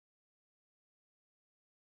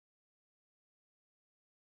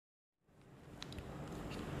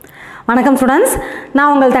வணக்கம் ஸ்டூடெண்ட்ஸ்,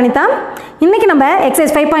 நான் உங்கள் தனிதா. இன்னைக்கு நம்ம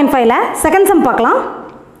எக்ஸசைஸ் 5.5ல செகண்ட் சம் பார்க்கலாம்.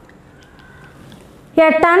 A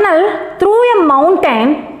tunnel through a mountain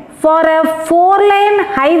for a 4-lane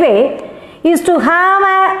highway is to have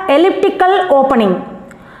a elliptical opening.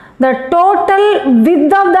 The total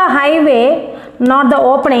width of the highway, not the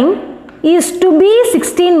opening, is to be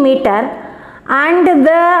 16 meter and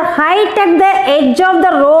the height at the edge of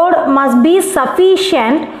the road must be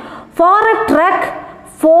sufficient for a truck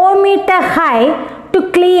 4 meter high to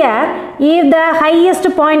clear if the highest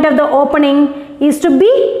point of the opening is to be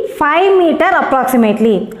 5 meter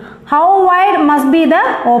approximately. How wide must be the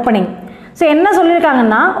opening? So என்ன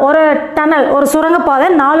சொல்லியிருக்காங்கன்னா, ஒரு tunnel, ஒரு சுரங்கப்பாதை,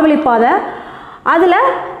 4 வழி பாதை, அதில்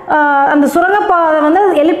அந்த சுரங்கப்பாதை வந்து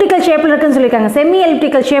எலிப்டிக்கல் ஷேப்பில் இருக்குதுன்னு சொல்லியிருக்காங்க. செமி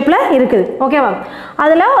எலிப்டிக்கல் ஷேப்பில் இருக்குது. ஓகேவா?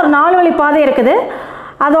 அதில் ஒரு 4 வழி பாதை இருக்குது.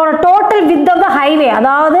 அதோட total with of the highway,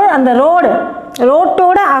 அதாவது அந்த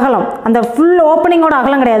ரோட்டோட அகலம், அந்த ஃபுல் ஓப்பனிங்கோட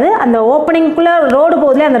அகலம் கிடையாது, அந்த ஓப்பனிங்குள்ளே ரோடு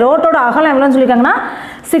போகுதுல, அந்த ரோட்டோட அகலம் எவ்வளோன்னு சொல்லியிருக்காங்கன்னா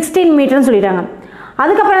 16 மீட்டர்னு சொல்லிட்டாங்க.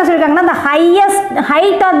 அதுக்கப்புறம் என்ன சொல்லியிருக்காங்கன்னா, the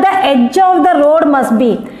height of the edge of the road must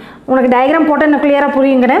be. உனக்கு டயக்ராம் போட்டு இன்னும் கிளியராக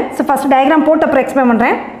புரியுங்கிறேன். ஸோ ஃபஸ்ட் டயக்ராம் போட்டு அப்புறம் எக்ஸ்பிளைன்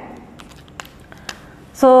பண்ணுறேன்.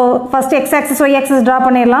 So first X axis Y axis draw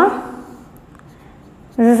பண்ணிடலாம்.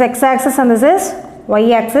 This is X axis and this is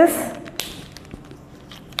Y axis.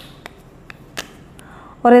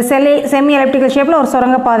 ஒரு semi elliptical ஷேப்பில் ஒரு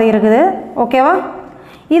சுரங்கப்பாதை இருக்குது. ஓகேவா?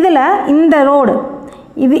 இதில் இந்த ரோடு,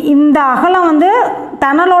 இந்த அகலம் வந்து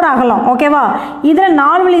டனலோட அகலம். ஓகேவா? இதில்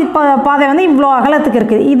 4 வழி பாதை வந்து இவ்வளோ அகலத்துக்கு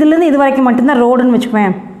இருக்குது. இதுலேருந்து இது வரைக்கும் மட்டும்தான் ரோடுன்னு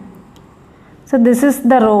வச்சுக்குவேன். So this is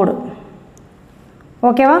the road.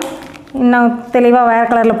 ஓகேவா? இன்னும் தெளிவாக வேறு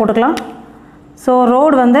கலரில் போட்டுக்கலாம். ஸோ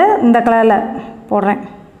ரோடு வந்து இந்த கலரில் போடுறேன்.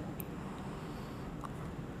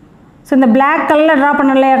 ஸோ இந்த பிளாக் கலரில் ட்ரா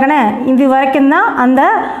பண்ணலையாக்கனே இது வரைக்கும் தான் அந்த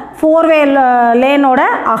 4-வே லேனோட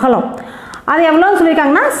அகலம். அது எவ்வளோன்னு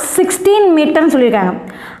சொல்லியிருக்காங்கன்னா 16 மீட்டர்னு சொல்லியிருக்காங்க.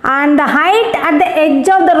 And the height at the edge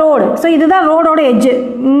of the road, so இதுதான் ரோடோட எட்ஜு,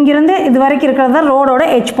 இங்கிருந்து இது வரைக்கும் இருக்கிறது தான் ரோடோட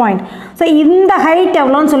எட்ஜ் பாயிண்ட். ஸோ இந்த ஹைட்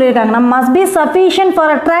எவ்வளோன்னு சொல்லியிருக்காங்க, நம்ம must be sufficient for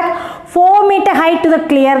a track 4 meter height to the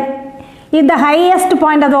clear if the highest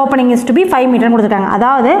point of the opening is to be 5 meter கொடுத்துருக்காங்க.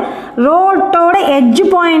 அதாவது ரோட்டோட எட்ஜ்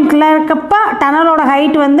பாயிண்டில் இருக்கப்ப டனலோட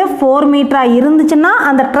ஹைட் வந்து 4 மீட்டராக இருந்துச்சுன்னா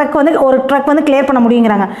அந்த ட்ரக் வந்து ஒரு ட்ரக் வந்து கிளியர் பண்ண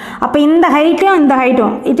முடியுங்கிறாங்க. அப்போ இந்த ஹைட்டும் இந்த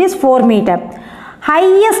ஹைட்டும் it is 4 metre.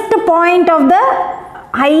 Highest point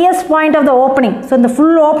of the opening, so இந்த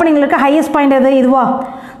ஃபுல் ஓப்பனிங்கில் இருக்க ஹையஸ்ட் பாயிண்ட் எது இதுவா?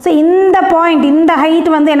 ஸோ இந்த பாயிண்ட், இந்த ஹைட்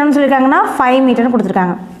வந்து என்னென்னு சொல்லியிருக்காங்கன்னா 5 மீட்டர்னு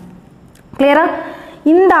கொடுத்துருக்காங்க. கிளியரா?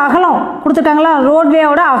 இந்த அகலம் கொடுத்துருக்காங்களா,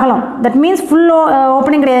 ரோட்வேயோட அகலம், தட் மீன்ஸ் ஃபுல்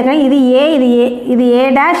ஓப்பனிங் கிடையாது. இது ஏ, இது ஏ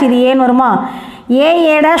டேஷ், இது ஏன்னு வருமா?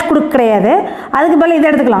 ஏ டேஷ் கொடுக்க கிடையாது. அதுக்கு பதில் இதை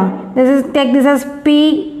எடுத்துக்கலாம். திஸ் இஸ்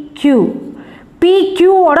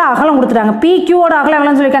பிக்யூவோட அகலம் கொடுத்துருக்காங்க. பிக்யூவோட அகலம்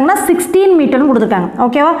எவ்வளோன்னு சொல்லியிருக்காங்கன்னா 16 மீட்டர்னு கொடுத்துருக்காங்க.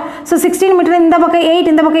 ஓகேவா? ஸோ 16 மீட்டர், இந்த பக்கம் 8,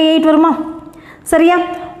 இந்த பக்கம் 8 வருமா? சரியா?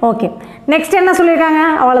 ஓகே. நெக்ஸ்ட் என்ன சொல்லியிருக்காங்க?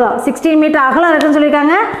 அவ்வளோதான், 16 மீட்டர் அகலம் இருக்குன்னு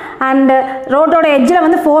சொல்லியிருக்காங்க. அண்ட் ரோட்டோட எட்ஜில்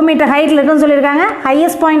வந்து 4 மீட்டர் ஹைட்டில் இருக்குன்னு சொல்லியிருக்காங்க.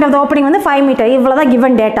 Highest point of the opening வந்து 5 மீட்டர். இவ்வளோ தான்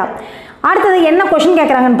கிவன் டேட்டா. அடுத்தது என்ன கொஷின்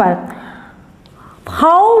கேட்குறாங்கன்னு பாரு.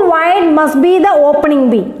 How wide must be the opening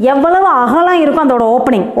be? எவ்வளவு அகலம் இருக்கும் அதோட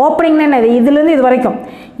ஓப்பனிங்னா என்னது? இதுலேருந்து இது வரைக்கும்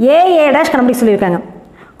ஏ டேஷ் கண்டுபிடிக்க சொல்லியிருக்காங்க.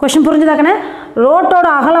 கொஷின் புரிஞ்சுதாக்கண்ணே? ரோட்டோட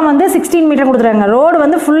அகலம் வந்து 16 மீட்டர் கொடுத்துருக்காங்க. ரோடு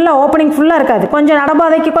வந்து ஃபுல்லாக ஓப்பனிங் ஃபுல்லாக இருக்காது, கொஞ்சம்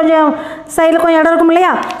நடப்பாதைக்கு கொஞ்சம் சைடில் கொஞ்சம் இடம் இருக்கும்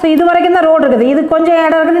இல்லையா? ஸோ இது வரைக்கும் தான் ரோடு இருக்குது, இது கொஞ்சம்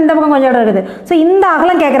இடம் இருக்குது, இந்த பக்கம் கொஞ்சம் இடம் இருக்குது. ஸோ இந்த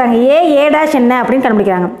அகலம் கேட்குறாங்க. ஏ டேஷ் என்ன அப்படின்னு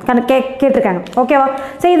கண்டுபிடிக்கிறாங்க, கேட்டிருக்காங்க. ஓகேவா?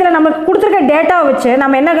 ஸோ இதில் நம்மளுக்கு கொடுத்துருக்க டேட்டாவை வச்சு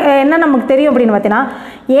நம்ம என்ன நமக்கு தெரியும் அப்படின்னு பார்த்தீங்கன்னா,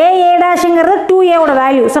 ஏ டேஷுங்கிறது 2A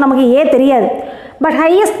வேல்யூ. ஸோ நமக்கு ஏ தெரியாது. But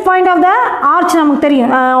highest point of the arch நமக்கு தெரியும்,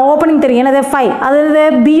 ஓப்பனிங் தெரியும், என்னது 5, அது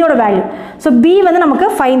பியோட வேல்யூ. ஸோ பி வந்து நமக்கு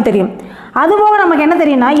 5 தெரியும். அதுபோக நமக்கு என்ன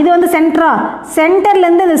தெரியும்னா, இது வந்து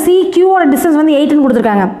சென்டர்லேருந்து இந்த CQவோட டிஸ்டன்ஸ் வந்து 8ன்னு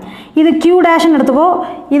கொடுத்துருக்காங்க. இது Q டேஷ்னு எடுத்துக்கோ,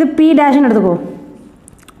 இது P டேஷ்னு எடுத்துக்கோ.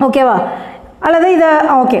 ஓகேவா? அல்லது இதை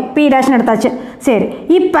ஓகே P டேஷ்னு எடுத்தாச்சு. சரி,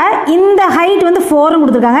 இப்போ இந்த ஹைட் வந்து 4ன்னு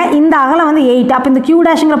கொடுத்துருக்காங்க, இந்த அகலம் வந்து 8. அப்போ இந்த Q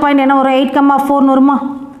டேஷுங்கிற பாயிண்ட் என்ன ஒரு 8,4ன்னு வருமா?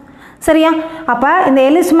 சரியா? அப்போ இந்த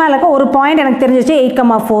எலிப்ஸ் மேலே இருக்க ஒரு பாயிண்ட் எனக்கு தெரிஞ்சிச்சு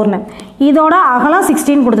 8,4ன்னு. இதோட அகலம்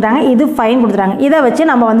 16 கொடுத்துட்டாங்க, இது 5 கொடுத்துட்டாங்க. இதை வச்சு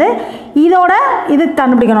நம்ம வந்து இதோட இது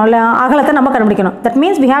கண்டுபிடிக்கணும், இல்லை அகலத்தை நம்ம கண்டுபிடிக்கணும். That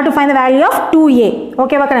means we have to find the value of 2A.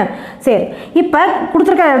 ஓகேவா கண்ணு? சரி, இப்போ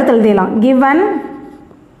கொடுத்துருக்க இடத்துல எழுதிடலாம். given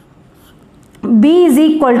B is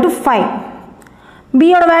equal to 5.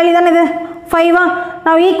 பியோட வேல்யூ தானே இது 5.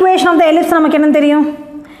 now equation of the ellipse நமக்கு என்ன தெரியும்?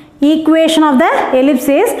 equation of the ellipse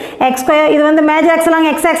is x square. இது வந்து மேஜர் ஆக்ஸ் எல்லாம்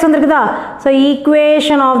x aux வந்துருக்குதா? So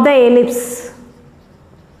equation of the ellipse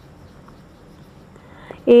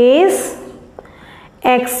is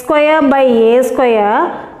x square by a square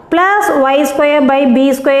plus y square by b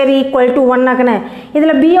square equal to 1 ஆக்குன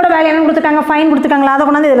இதில் b ஓட value என்ன கொடுத்துருக்காங்க fine கொடுத்துருக்காங்களா அதை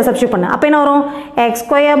கொண்டாந்து இதில் சப்ஸ்டியூட் பண்ணு அப்போ என்ன வரும் x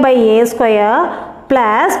square by a square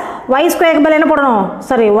plus y square க்கு பதில் என்ன போடணும்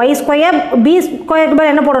sorry y square b square க்கு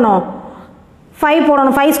பதில் என்ன போடணும் 5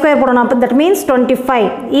 போடணும் 5 square போடணும் அப்போ that means 25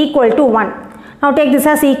 equal to 1. Now take this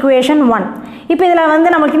as equation 1. இப்போ இதில் வந்து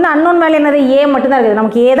நமக்கு இந்த unknown வேல்யூ என்னது a மட்டும் தான் இருக்குது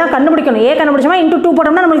நமக்கு a தான் கண்டுபிடிக்கணும் a கண்டுபிடிச்சோமா into 2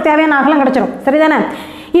 போட்டோம்னா நமக்கு தேவையான அகலம் கிடச்சிடும் சரிதானே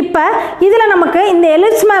இப்போ இதில் நமக்கு இந்த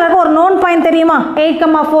எலிப்ஸ் மேலே இருக்க ஒரு known point தெரியுமா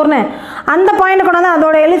 8,4ன்னு அந்த பாயிண்ட் கொண்டு வந்து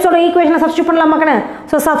அதோட எலிப்ஸோட ஈக்குவேஷனை substitute பண்ணலாமாக்கண்ணே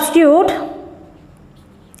so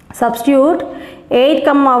substitute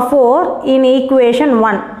 8,4 in equation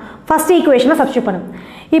 1 first ஈக்குவேஷனை சப்ஸ்டியூட் பண்ணு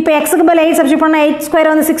இப்போ எக்ஸுக்கு பதில் 8 சப்ஸ்டியூட் பண்ணால் 8 ஸ்கொயர்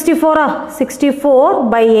வந்து 64 64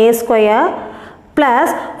 by a square plus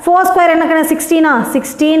 4 square என்ன கண்ணே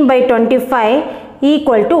 16 by 25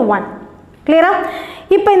 equal to 1 கிளியரா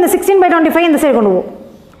இப்போ இந்த 16 by 25 இந்த சைடு கொண்டு போவோம்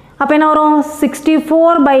அப்போ என்ன வரும்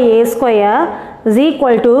 64 by a square is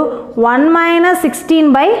equal to 1 minus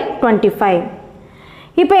 16 by 25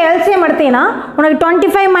 இப்போ LCM எடுத்தீங்கன்னா உனக்கு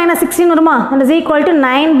 25 minus 16 வருமா that is equal to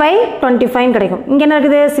 9 by 25 கிடைக்கும் இங்கே என்ன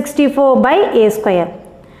இருக்குது 64 by a square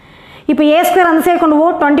இப்போ a square அந்த சைடு கொண்டு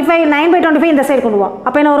போவோம் 25 9 by 25 இந்த சைடு கொண்டு போவோம்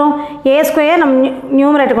அப்போ என்ன வரும் a square நம்ம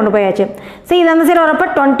நியூமரேட்டர் கொண்டு போயாச்சு சரி இது அந்த சைடு வரப்போ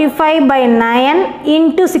 25 by 9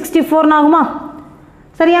 into 64 ஆகுமா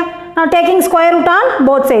சரியா now taking square root on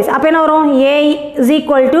both sides அப்போ என்ன வரும் a is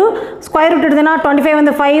equal to square root எடுத்தீங்கன்னா 25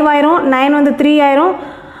 வந்து 5 ஆயிரும் 9 வந்து 3 ஆயிரும்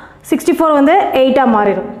 64 வந்து 8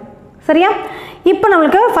 மாறிடும் சரியா இப்போ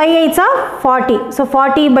நம்மளுக்கு 5 8s are 40 ஸோ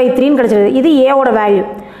 40 by 3 கிடச்சிருது இது a ஓட வேல்யூ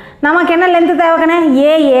நமக்கு என்ன லென்த் தேவைக்கண்ணே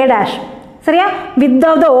a dash சரியா width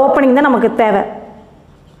of the opening தான் நமக்கு தேவை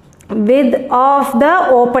width of the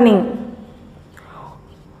opening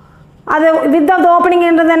அது width of the opening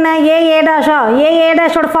என்றது என்ன a dash a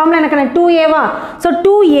dash ஓட ஃபார்முலா எனக்கு 2a வா ஸோ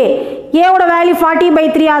 2a a ஓட வேல்யூ 40 by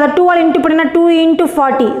 3 அதை 2 ஆல் இன்ட்டு பண்ணினா 2 into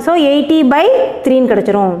 40 ஸோ 80 by 3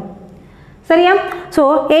 கிடச்சிரும் சரியா ஸோ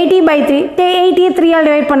 80 by 3 80 3 ஆல்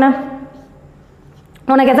டிவைட் பண்ண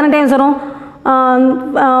உனக்கு எத்தனை டைம்ஸ் வரும்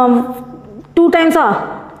 2 times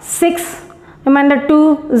 6 remainder 2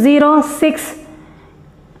 0 6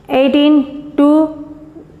 18 2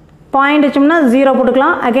 பாயிண்ட் வச்சோம்னா 0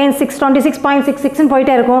 போட்டுக்கலாம் again 6 26.66 ன்னு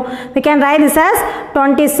போயிட்டே இருக்கும் we can write this as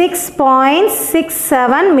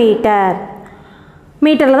 26.67 metre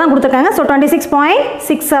மீட்டரில் தான் கொடுத்துருக்காங்க ஸோ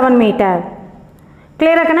 26.67 மீட்டர்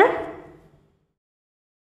கிளியராக கண்ணே